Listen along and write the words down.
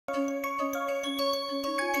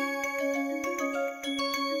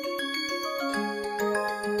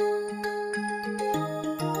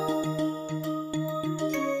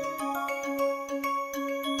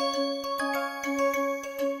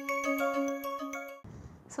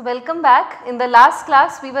So, welcome back. In the last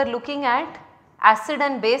class we were looking at acid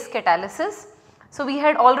and base catalysis. So, we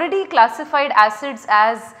had already classified acids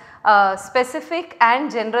as specific and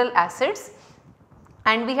general acids,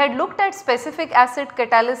 and we had looked at specific acid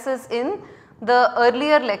catalysis in the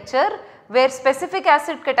earlier lecture, where specific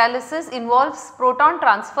acid catalysis involves proton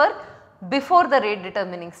transfer before the rate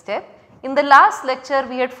determining step. In the last lecture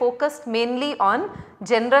we had focused mainly on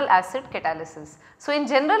general acid catalysis. So, in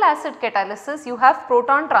general acid catalysis you have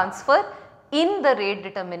proton transfer in the rate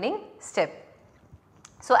determining step.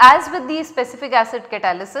 So, as with the specific acid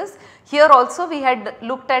catalysis, here also we had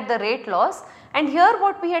looked at the rate laws, and here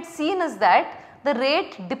what we had seen is that the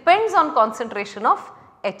rate depends on concentration of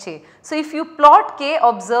HA. So, if you plot K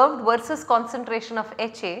observed versus concentration of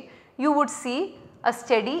HA, you would see a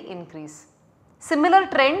steady increase. Similar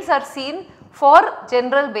trends are seen for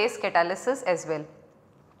general base catalysis as well.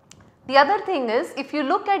 The other thing is, if you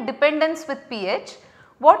look at dependence with pH,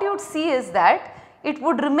 what you would see is that it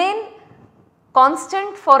would remain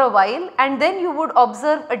constant for a while, and then you would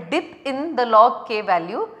observe a dip in the log K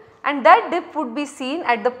value, and that dip would be seen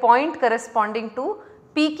at the point corresponding to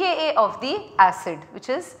pKa of the acid, which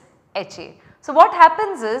is HA. So, what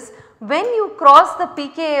happens is, when you cross the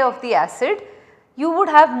pKa of the acid, you would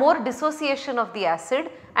have more dissociation of the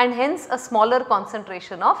acid and hence a smaller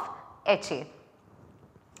concentration of HA.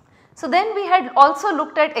 So, then we had also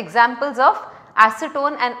looked at examples of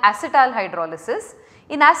acetone and acetal hydrolysis.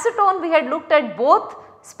 In acetone we had looked at both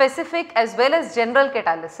specific as well as general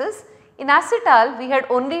catalysis. In acetal we had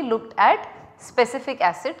only looked at specific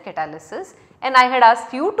acid catalysis, and I had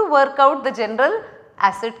asked you to work out the general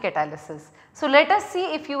acid catalysis. So, let us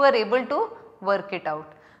see if you were able to work it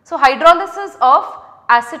out. So, hydrolysis of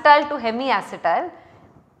acetal to hemiacetal,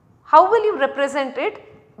 how will you represent it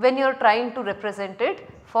when you are trying to represent it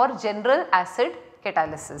for general acid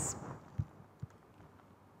catalysis?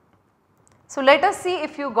 So, let us see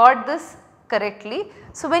if you got this correctly.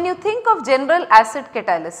 So, when you think of general acid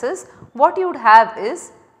catalysis, what you would have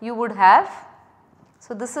is, you would have,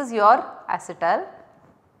 so this is your acetal,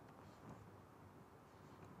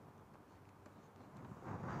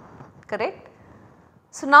 correct.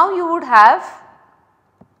 So, now you would have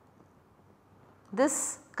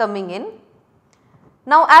this coming in.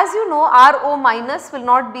 Now, as you know, RO minus will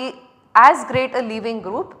not be as great a leaving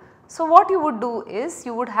group. So, what you would do is,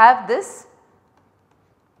 you would have this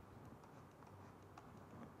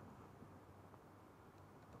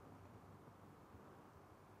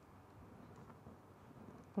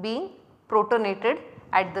being protonated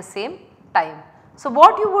at the same time. So,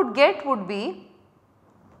 what you would get would be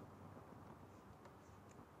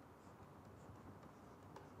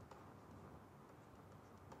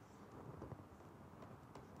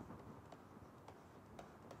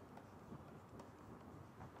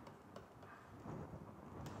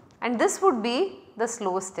and this would be the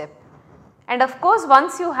slow step. And of course,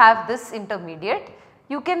 once you have this intermediate,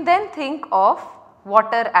 you can then think of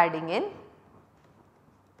water adding in.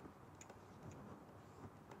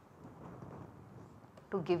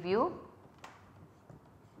 To give you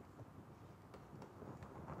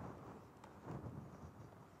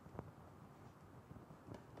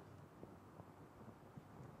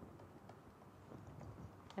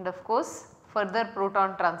and of course, further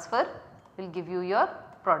proton transfer will give you your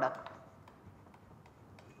product.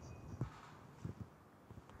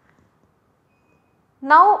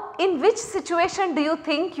 Now, in which situation do you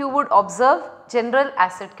think you would observe general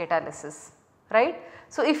acid catalysis, right?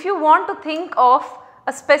 So, if you want to think of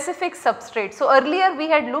a specific substrate. So, earlier we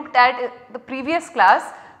had looked at the previous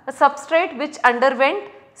class a substrate which underwent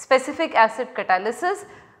specific acid catalysis.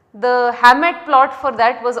 The Hammett plot for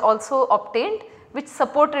that was also obtained, which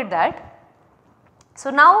supported that. So,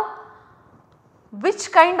 now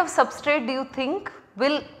which kind of substrate do you think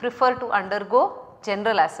will prefer to undergo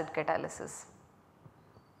general acid catalysis?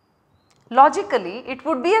 Logically, it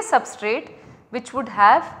would be a substrate which would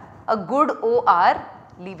have a good OR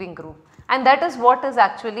leaving group, and that is what is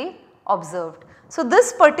actually observed. So,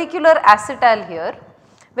 this particular acetal here,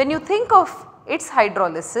 when you think of its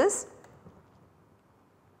hydrolysis,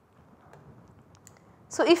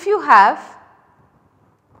 so if you have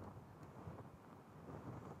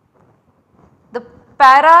the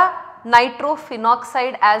para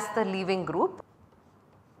nitrophenoxide as the leaving group,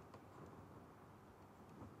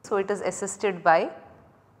 so it is assisted by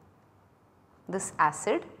this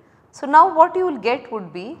acid. So, now what you will get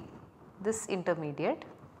would be this intermediate,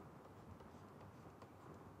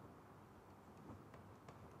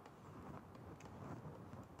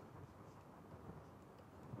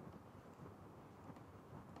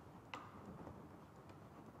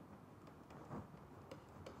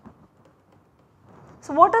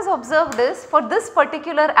 So what is observed is for this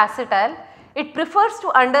particular acetyl, it prefers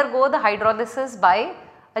to undergo the hydrolysis by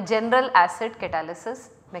a general acid catalysis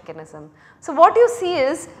mechanism. So what you see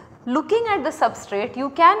is, looking at the substrate, you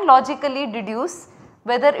can logically deduce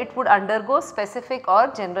whether it would undergo specific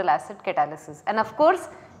or general acid catalysis, and of course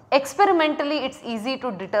experimentally it is easy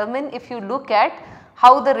to determine if you look at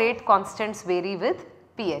how the rate constants vary with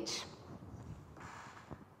pH.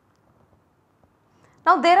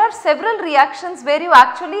 Now there are several reactions where you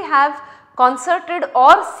actually have concerted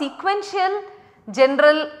or sequential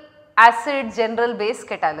general acid general base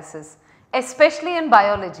catalysis, especially in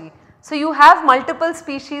biology. So you have multiple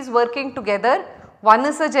species working together, one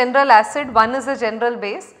is a general acid, one is a general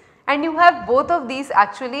base, and you have both of these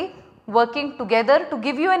actually working together to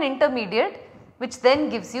give you an intermediate which then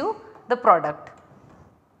gives you the product.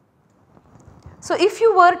 So if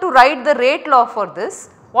you were to write the rate law for this,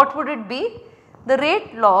 what would it be? The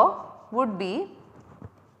rate law would be,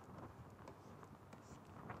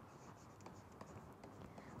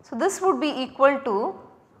 so this would be equal to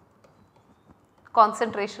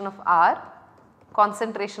concentration of R,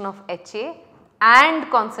 concentration of HA and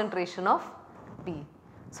concentration of B.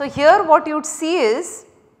 So here what you would see is,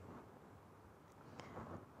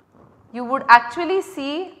 you would actually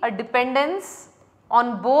see a dependence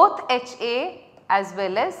on both HA as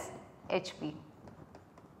well as HB.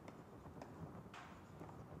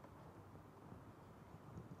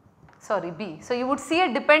 Sorry, B. So you would see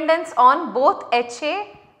a dependence on both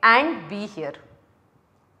HA and B here,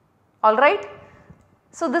 alright.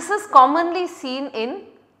 So this is commonly seen in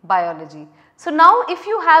biology. So now if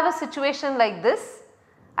you have a situation like this,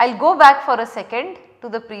 I will go back for a second to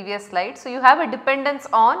the previous slide. So you have a dependence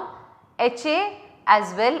on HA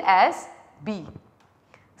as well as B.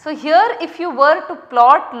 So here if you were to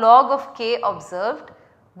plot log of K observed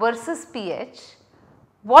versus pH,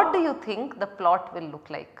 what do you think the plot will look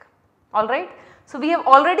like? Alright. So we have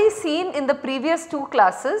already seen in the previous two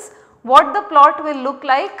classes what the plot will look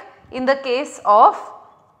like in the case of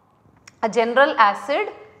a general acid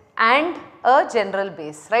and a general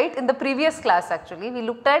base, right. In the previous class actually we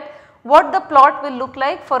looked at what the plot will look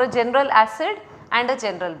like for a general acid and a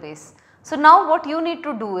general base. So now what you need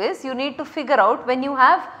to do is, you need to figure out when you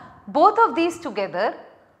have both of these together,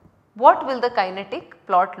 what will the kinetic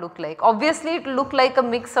plot look like. Obviously it will look like a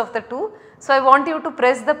mix of the two. So I want you to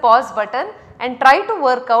press the pause button and try to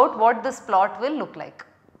work out what this plot will look like.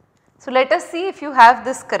 So let us see if you have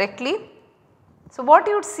this correctly. So what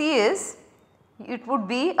you would see is, it would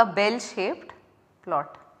be a bell shaped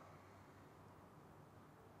plot.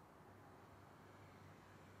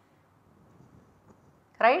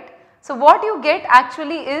 Right. So what you get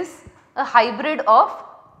actually is a hybrid of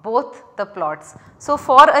both the plots. So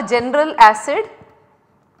for a general acid,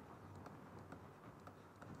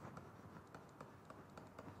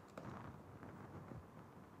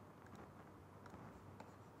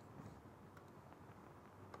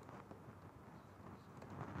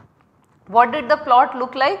 what did the plot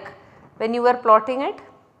look like when you were plotting it?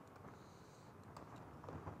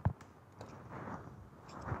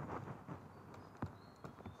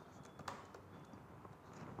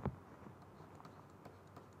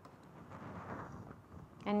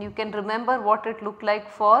 And you can remember what it looked like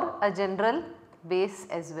for a general base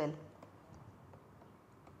as well.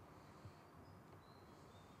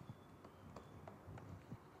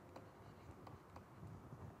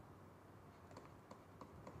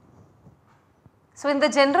 So in the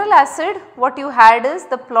general acid, what you had is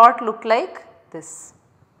the plot looked like this,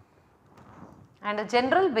 and a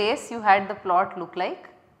general base you had the plot look like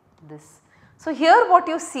this. So here what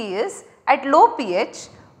you see is, at low pH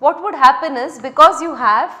what would happen is, because you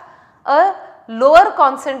have a lower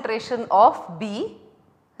concentration of B,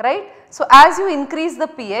 right. So as you increase the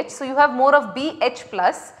pH, so you have more of BH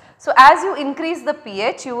plus. So as you increase the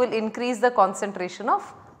pH, you will increase the concentration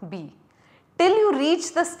of B, till you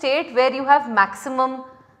reach the state where you have maximum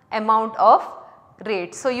amount of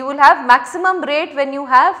rate. So you will have maximum rate when you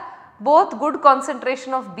have both good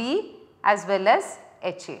concentration of B as well as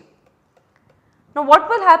HA. Now what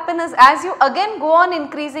will happen is, as you again go on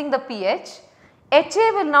increasing the pH,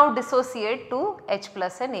 HA will now dissociate to H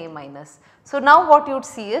plus and A minus. So now what you would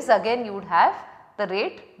see is, again you would have the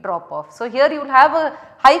rate drop off. So here you will have a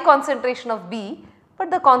high concentration of B,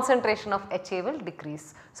 but the concentration of HA will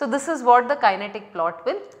decrease. So this is what the kinetic plot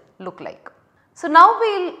will look like. So now we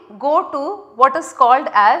will go to what is called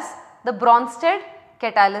as the Bronsted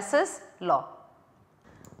catalysis law.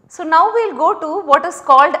 So now we will go to what is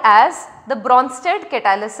called as the Bronsted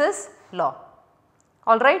catalysis law,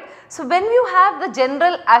 alright. So when you have the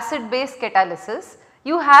general acid base catalysis,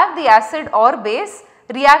 you have the acid or base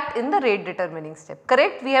react in the rate determining step,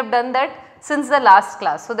 correct? We have done that since the last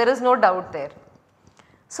class, so there is no doubt there.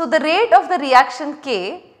 So the rate of the reaction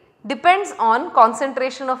K depends on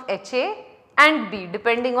concentration of HA and B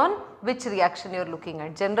depending on which reaction you are looking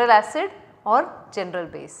at, general acid or general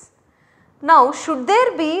base. Now should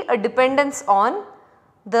there be a dependence on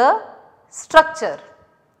the structure,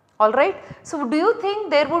 alright. So do you think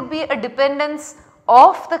there would be a dependence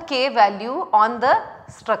of the K value on the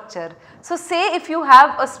structure? So say if you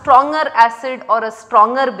have a stronger acid or a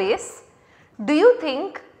stronger base, do you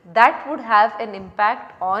think that would have an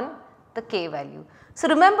impact on the K value? So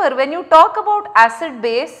remember, when you talk about acid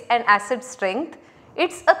base and acid strength,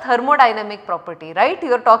 it is a thermodynamic property, right?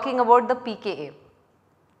 You are talking about the pKa.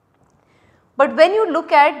 But when you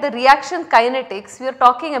look at the reaction kinetics, we are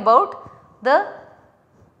talking about the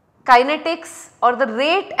kinetics or the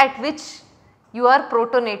rate at which you are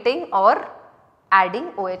protonating or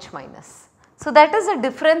adding OH minus. So that is the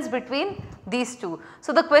difference between these two.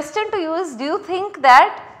 So the question to you is, do you think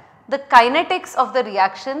that the kinetics of the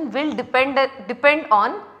reaction will depend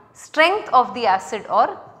on strength of the acid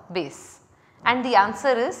or base? And the answer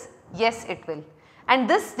is yes, it will. And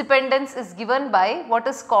this dependence is given by what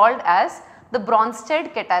is called as the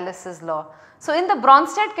Bronsted catalysis law. So in the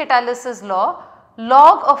Bronsted catalysis law,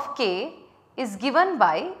 log of K is given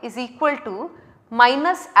by is equal to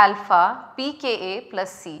minus alpha pKa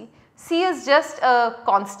plus C. C is just a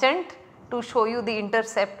constant to show you the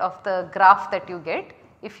intercept of the graph that you get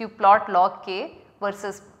if you plot log K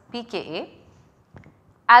versus pKa.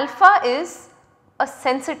 Alpha is a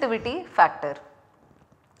sensitivity factor.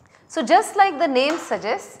 So just like the name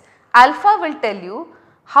suggests, alpha will tell you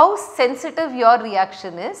how sensitive your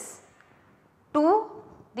reaction is to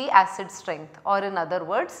the acid strength, or in other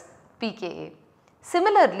words pKa.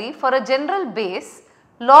 Similarly, for a general base,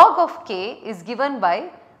 log of K is given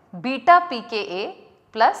by beta pKa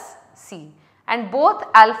plus C, and both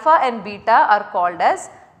alpha and beta are called as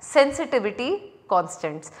sensitivity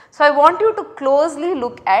constants. So I want you to closely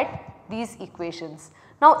look at these equations.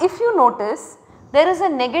 Now if you notice, there is a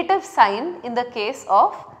negative sign in the case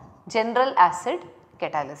of general acid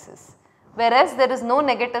catalysis, whereas there is no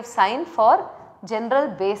negative sign for general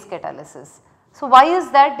base catalysis. So why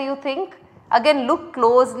is that, do you think? Again, look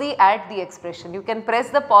closely at the expression. You can press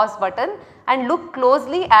the pause button and look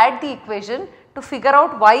closely at the equation to figure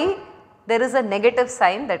out why there is a negative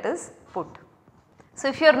sign that is put. So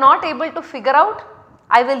if you are not able to figure out,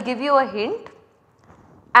 I will give you a hint.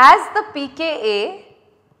 As the pKa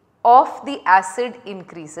of the acid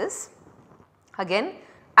increases, again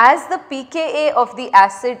as the pKa of the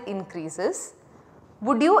acid increases,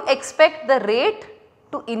 would you expect the rate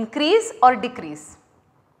to increase or decrease?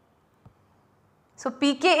 So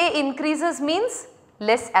pKa increases means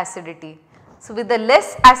less acidity. So with the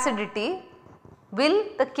less acidity, will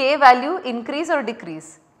the K value increase or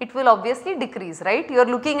decrease? It will obviously decrease, right? You are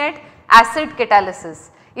looking at acid catalysis.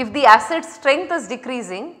 If the acid strength is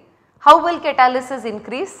decreasing, how will catalysis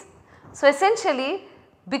increase? So essentially,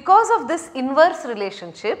 because of this inverse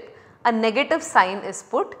relationship, a negative sign is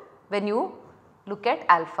put when you look at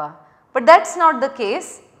alpha. But that is not the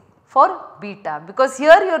case for beta, because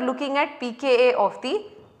here you are looking at pKa of the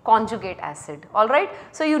conjugate acid, alright.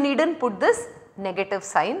 So you need not put this negative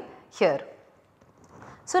sign here.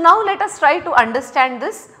 So now let us try to understand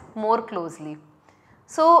this more closely.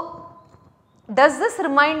 So does this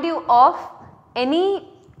remind you of any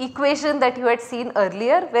equation that you had seen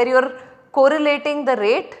earlier where you are correlating the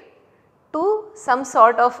rate to some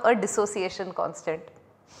sort of a dissociation constant?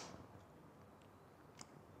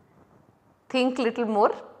 Think little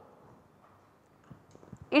more.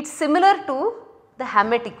 It is similar to the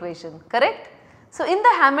Hammett equation, correct? So in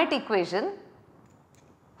the Hammett equation,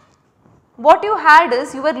 what you had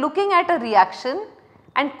is you were looking at a reaction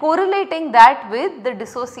and correlating that with the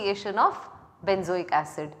dissociation of benzoic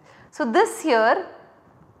acid. So this here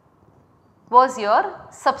was your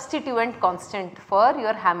substituent constant for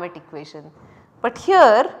your Hammett equation. But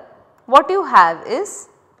here what you have is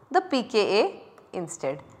the pKa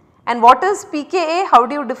instead. And what is pKa? How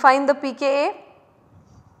do you define the pKa?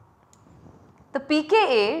 The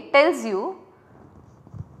pKa tells you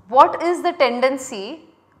what is the tendency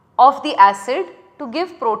of the acid to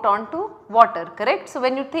give proton to water, correct? So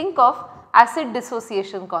when you think of acid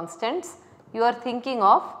dissociation constants, you are thinking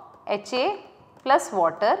of Ha plus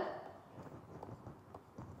water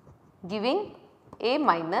giving A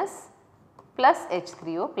minus plus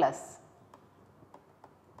H3O plus.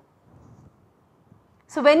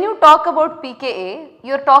 So when you talk about pKa,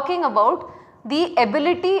 you are talking about the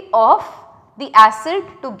ability of the acid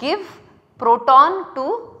to give proton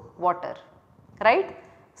to water, right.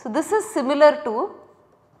 So this is similar to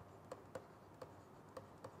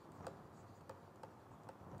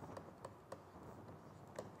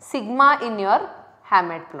sigma in your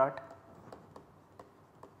Hammett plot.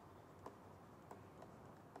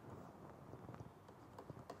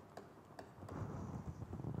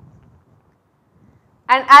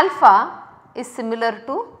 And alpha is similar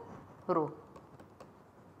to rho.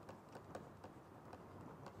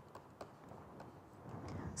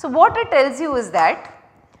 So, what it tells you is that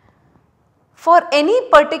for any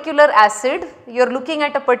particular acid, you are looking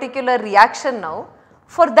at a particular reaction now.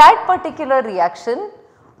 For that particular reaction,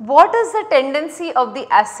 what is the tendency of the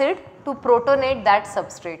acid to protonate that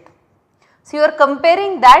substrate? So, you are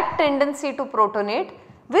comparing that tendency to protonate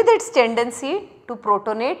with its tendency to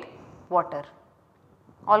protonate water,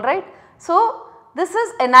 alright. So, this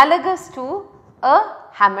is analogous to a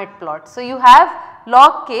Hammett plot. So, you have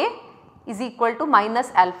log K is equal to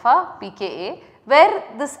minus alpha pKa, where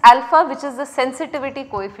this alpha, which is the sensitivity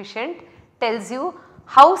coefficient, tells you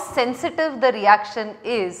how sensitive the reaction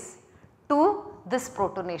is to this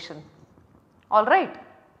protonation, alright.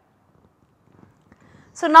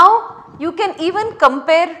 So, now you can even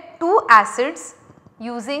compare two acids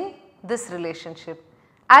using this relationship.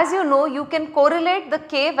 As you know, you can correlate the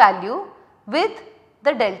K value with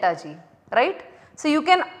the delta G, right.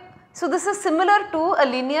 So, this is similar to a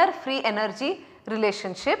linear free energy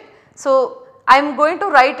relationship. So, I am going to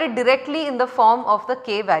write it directly in the form of the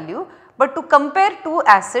K value, but to compare two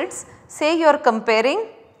acids, say you are comparing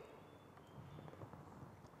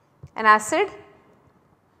an acid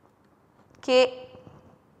Ka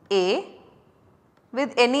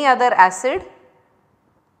with any other acid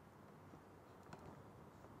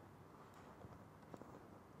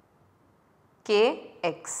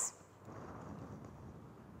Kx.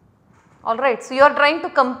 Alright, so you are trying to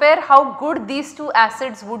compare how good these two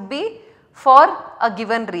acids would be for a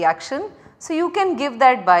given reaction. So, you can give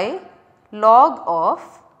that by log of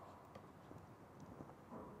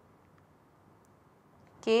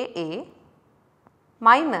Ka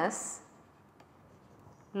minus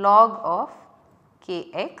log of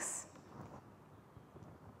Kx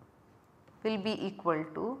will be equal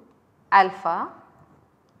to alpha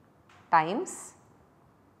times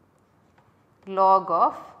log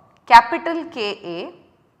of capital Ka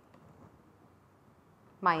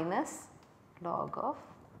minus log of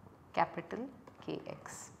capital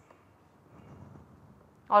Kx,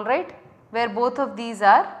 alright, where both of these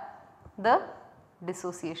are the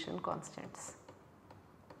dissociation constants.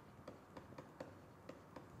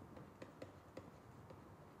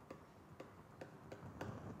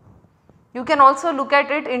 You can also look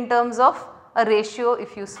at it in terms of a ratio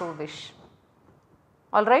if you so wish,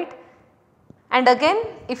 alright. And again,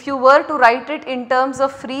 if you were to write it in terms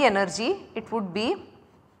of free energy, it would be,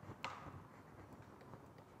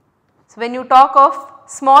 so when you talk of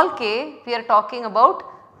small k, we are talking about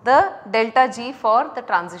the delta G for the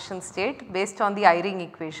transition state based on the Eyring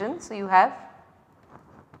equation. So, you have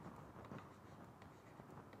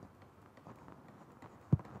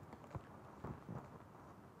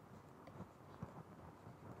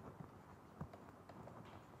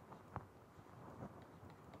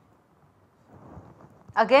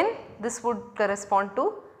again this would correspond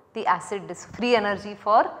to the acid free energy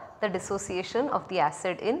for the dissociation of the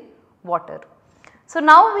acid in water. So,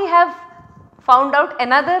 now we have found out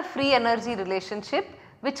another free energy relationship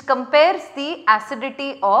which compares the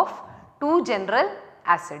acidity of two general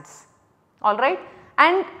acids, alright.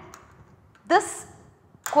 And this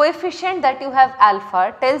coefficient that you have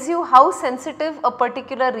alpha tells you how sensitive a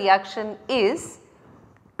particular reaction is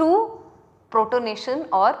to protonation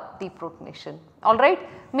or deprotonation, alright.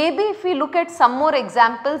 Maybe if we look at some more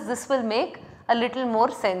examples, this will make a little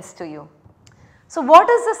more sense to you. So, what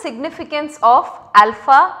is the significance of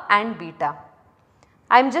alpha and beta?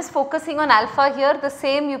 I am just focusing on alpha here, the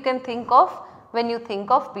same you can think of when you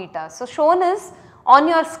think of beta. So, shown is on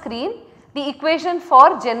your screen the equation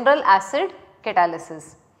for general acid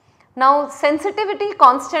catalysis. Now, sensitivity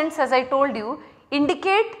constants, as I told you,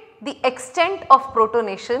 indicate the extent of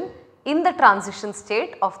protonation in the transition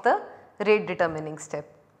state of the rate determining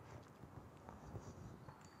step.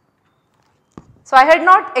 So, I had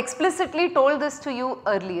not explicitly told this to you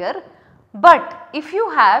earlier, but if you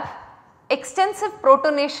have extensive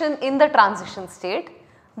protonation in the transition state,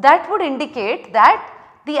 that would indicate that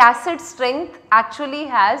the acid strength actually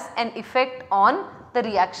has an effect on the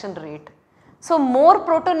reaction rate. So, more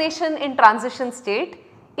protonation in transition state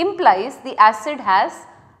implies the acid has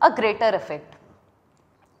a greater effect.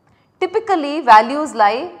 Typically, values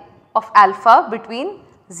lie of alpha between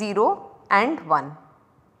 0 and 1.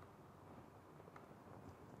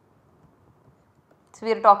 So,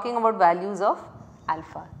 we are talking about values of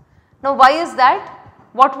alpha. Now, why is that?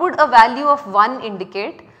 What would a value of 1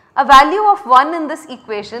 indicate? A value of 1 in this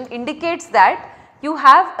equation indicates that you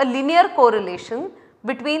have a linear correlation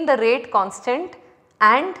between the rate constant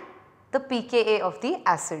and the pKa of the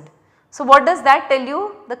acid. So, what does that tell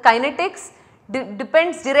you? The kinetics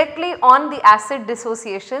depends directly on the acid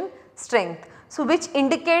dissociation strength. So, which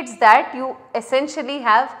indicates that you essentially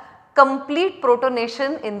have complete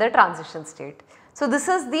protonation in the transition state. So, this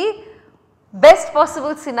is the best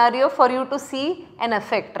possible scenario for you to see an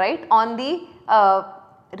effect, right, on the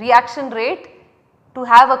reaction rate to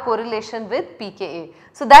have a correlation with pKa.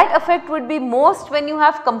 So, that effect would be most when you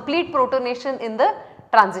have complete protonation in the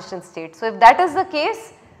transition state. So, if that is the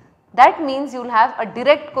case, that means you will have a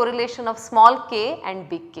direct correlation of small k and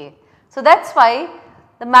big K. So, that is why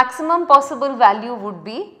the maximum possible value would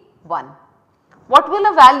be 1. What will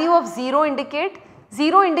a value of 0 indicate?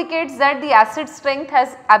 0 indicates that the acid strength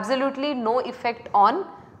has absolutely no effect on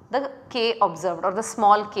the K observed or the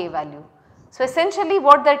small k value. So, essentially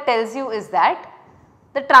what that tells you is that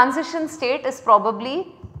the transition state is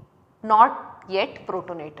probably not yet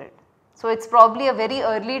protonated. So, it is probably a very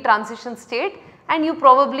early transition state and you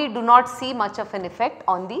probably do not see much of an effect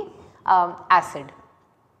on the acid.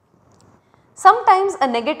 Sometimes a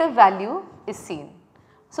negative value is seen.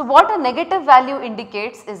 So, what a negative value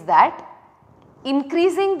indicates is that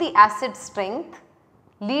increasing the acid strength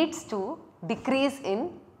leads to decrease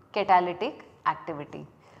in catalytic activity.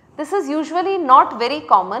 This is usually not very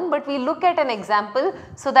common, but we look at an example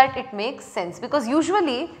so that it makes sense, because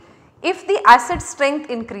usually if the acid strength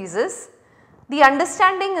increases, the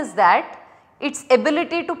understanding is that its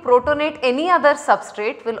ability to protonate any other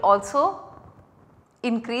substrate will also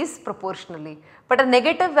increase proportionally, but a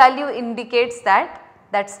negative value indicates that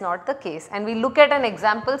that is not the case, and we look at an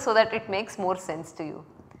example so that it makes more sense to you.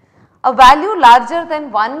 A value larger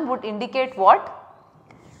than 1 would indicate what?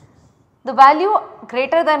 The value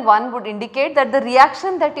greater than 1 would indicate that the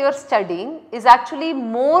reaction that you are studying is actually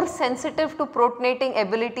more sensitive to protonating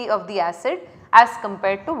ability of the acid as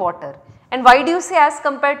compared to water. And why do you say as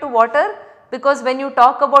compared to water? Because when you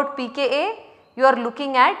talk about pKa, you are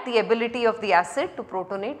looking at the ability of the acid to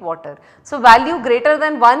protonate water. So, value greater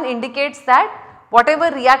than 1 indicates that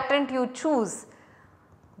whatever reactant you choose,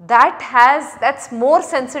 that's more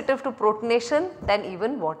sensitive to protonation than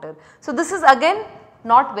even water. So, this is again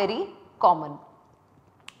not very common.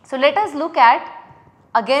 So, let us look at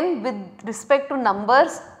again with respect to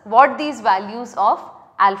numbers what these values of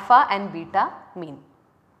alpha and beta mean.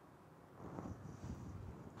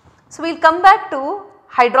 So, we will come back to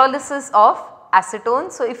hydrolysis of acetone.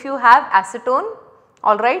 So, if you have acetone,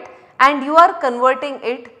 alright, and you are converting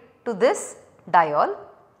it to this diol.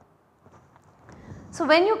 So,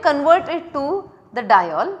 when you convert it to the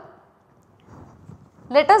diol,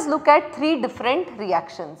 let us look at 3 different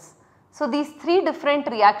reactions. So, these 3 different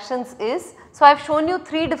reactions is, so I have shown you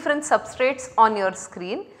 3 different substrates on your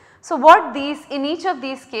screen. So, what these, in each of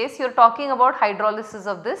these case you are talking about hydrolysis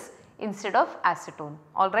of this instead of acetone,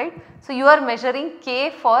 alright. So, you are measuring K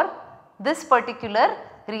for this particular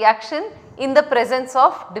reaction in the presence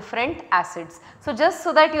of different acids. So, just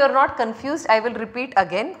so that you are not confused, I will repeat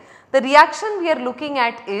again. The reaction we are looking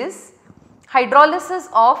at is hydrolysis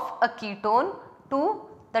of a ketone to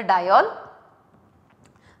the diol.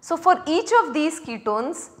 So, for each of these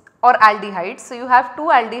ketones or aldehydes, so you have 2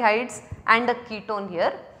 aldehydes and a ketone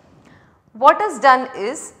here. What is done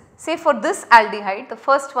is, say for this aldehyde, the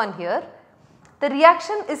first one here, the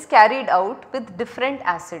reaction is carried out with different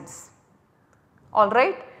acids,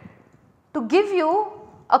 alright, to give you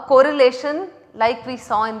a correlation like we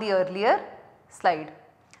saw in the earlier slide,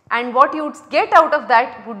 and what you would get out of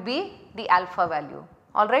that would be the alpha value,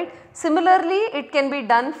 alright. Similarly, it can be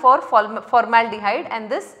done for formaldehyde and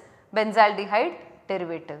this benzaldehyde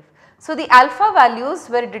derivative. So, the alpha values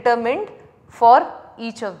were determined for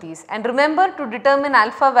each of these, and remember, to determine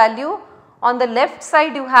alpha value, on the left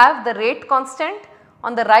side you have the rate constant,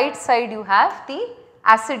 on the right side you have the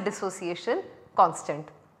acid dissociation constant.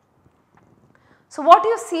 So, what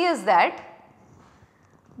you see is that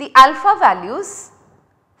the alpha values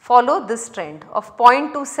follow this trend of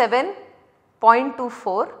 0.27,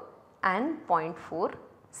 0.24 and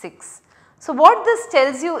 0.46. So, what this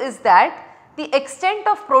tells you is that the extent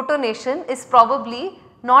of protonation is probably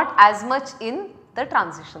not as much in the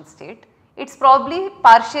transition state, it is probably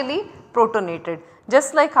partially protonated,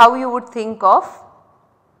 just like how you would think of.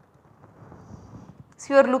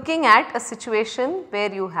 So, you are looking at a situation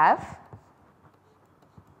where you have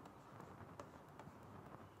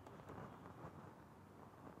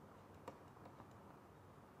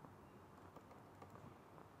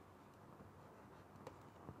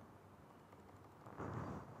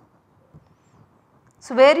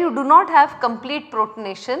So, where you do not have complete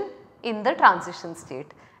protonation in the transition state.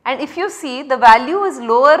 And if you see, the value is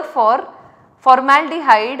lower for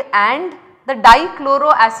formaldehyde and the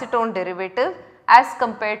dichloroacetone derivative as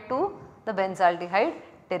compared to the benzaldehyde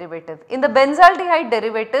derivative. In the benzaldehyde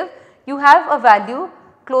derivative, you have a value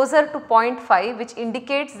closer to 0.5, which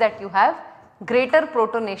indicates that you have greater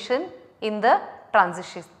protonation in the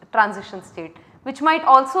transition state, which might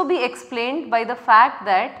also be explained by the fact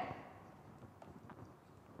that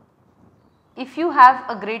if you have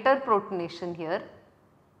a greater protonation here,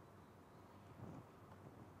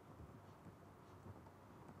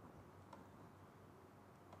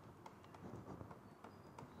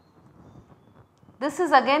 this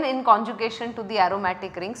is again in conjugation to the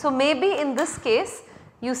aromatic ring. So, maybe in this case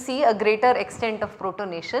you see a greater extent of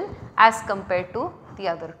protonation as compared to the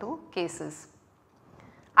other two cases.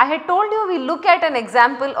 I had told you we look at an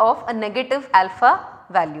example of a negative alpha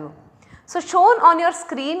value. So, shown on your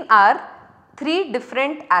screen are 3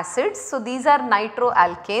 different acids. So, these are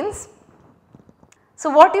nitroalkanes.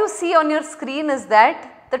 So, what you see on your screen is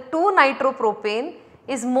that the 2-nitropropane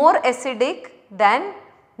is more acidic than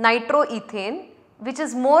nitroethane, which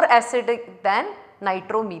is more acidic than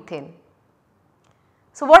nitromethane.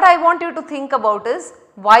 So, what I want you to think about is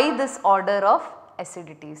why this order of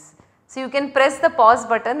acidities. So, you can press the pause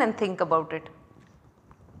button and think about it.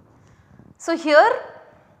 So, here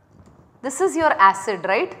this is your acid,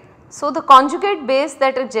 right. So, the conjugate base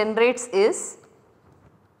that it generates is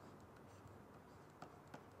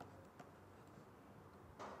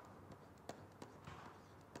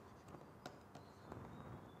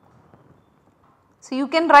so you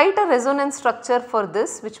can write a resonance structure for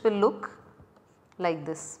this, which will look like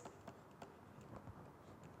this.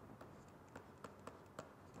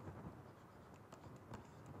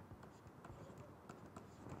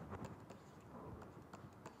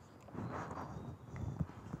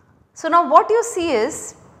 So, now what you see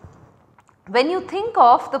is when you think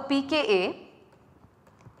of the pKa,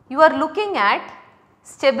 you are looking at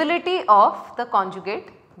stability of the conjugate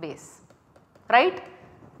base, right.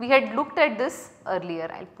 We had looked at this earlier,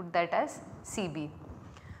 I will put that as Cb.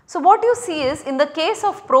 So, what you see is in the case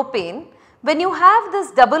of propane, when you have this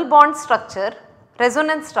double bond structure,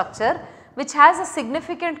 resonance structure, which has a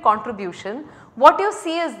significant contribution, what you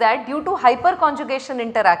see is that due to hyperconjugation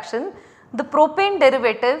interaction, the propane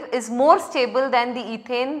derivative is more stable than the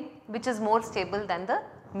ethane, which is more stable than the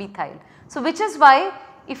methyl. So, which is why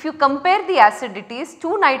if you compare the acidities,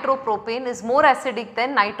 2-nitropropane is more acidic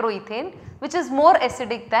than nitroethane, which is more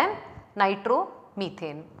acidic than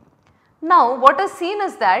nitromethane. Now, what is seen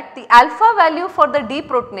is that the alpha value for the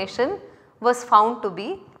deprotonation was found to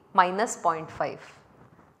be minus 0.5.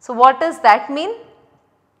 So, what does that mean?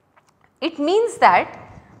 It means that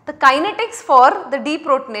the kinetics for the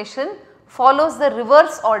deprotonation follows the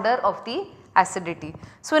reverse order of the acidity.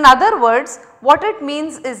 So, in other words, what it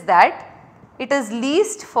means is that it is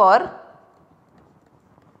least for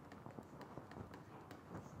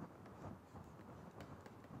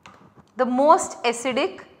the most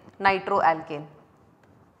acidic nitroalkane.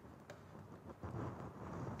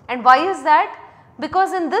 And why is that?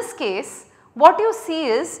 Because in this case what you see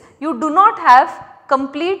is you do not have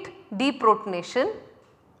complete deprotonation.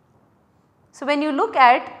 So, when you look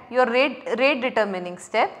at your rate determining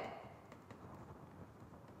step,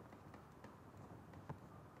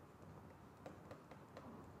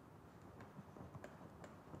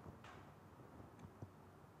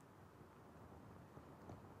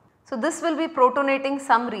 so this will be protonating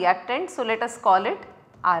some reactant. So, let us call it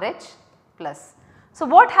RH plus. So,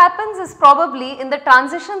 what happens is probably in the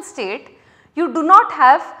transition state you do not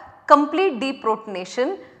have complete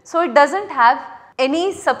deprotonation. So, it does not have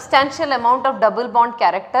any substantial amount of double bond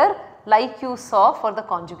character like you saw for the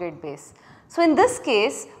conjugate base. So, in this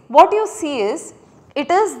case what you see is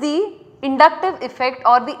it is the inductive effect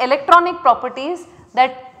or the electronic properties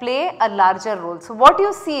that play a larger role. So, what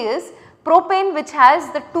you see is propane, which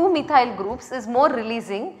has the 2 methyl groups, is more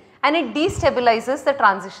releasing and it destabilizes the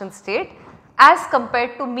transition state as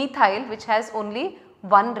compared to methyl, which has only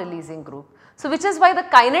 1 releasing group. So, which is why the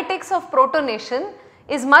kinetics of protonation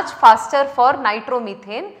is much faster for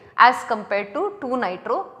nitromethane as compared to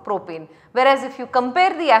 2-nitropropane, whereas if you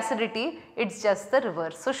compare the acidity, it is just the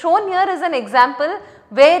reverse. So, shown here is an example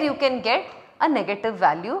where you can get a negative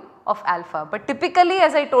value of alpha, but typically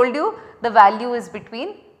as I told you, the value is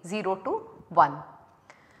between 0 to 1.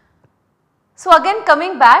 So, again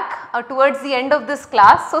coming back towards the end of this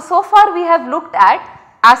class. So far we have looked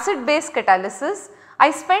at acid base catalysis.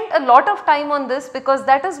 I spent a lot of time on this because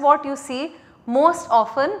that is what you see most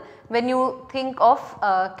often when you think of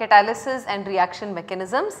catalysis and reaction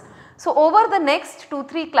mechanisms. So, over the next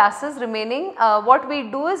 2-3 classes remaining, what we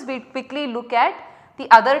do is we quickly look at the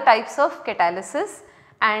other types of catalysis,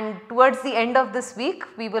 and towards the end of this week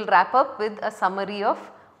we will wrap up with a summary of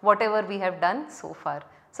whatever we have done so far.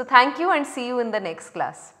 So, thank you and see you in the next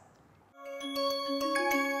class.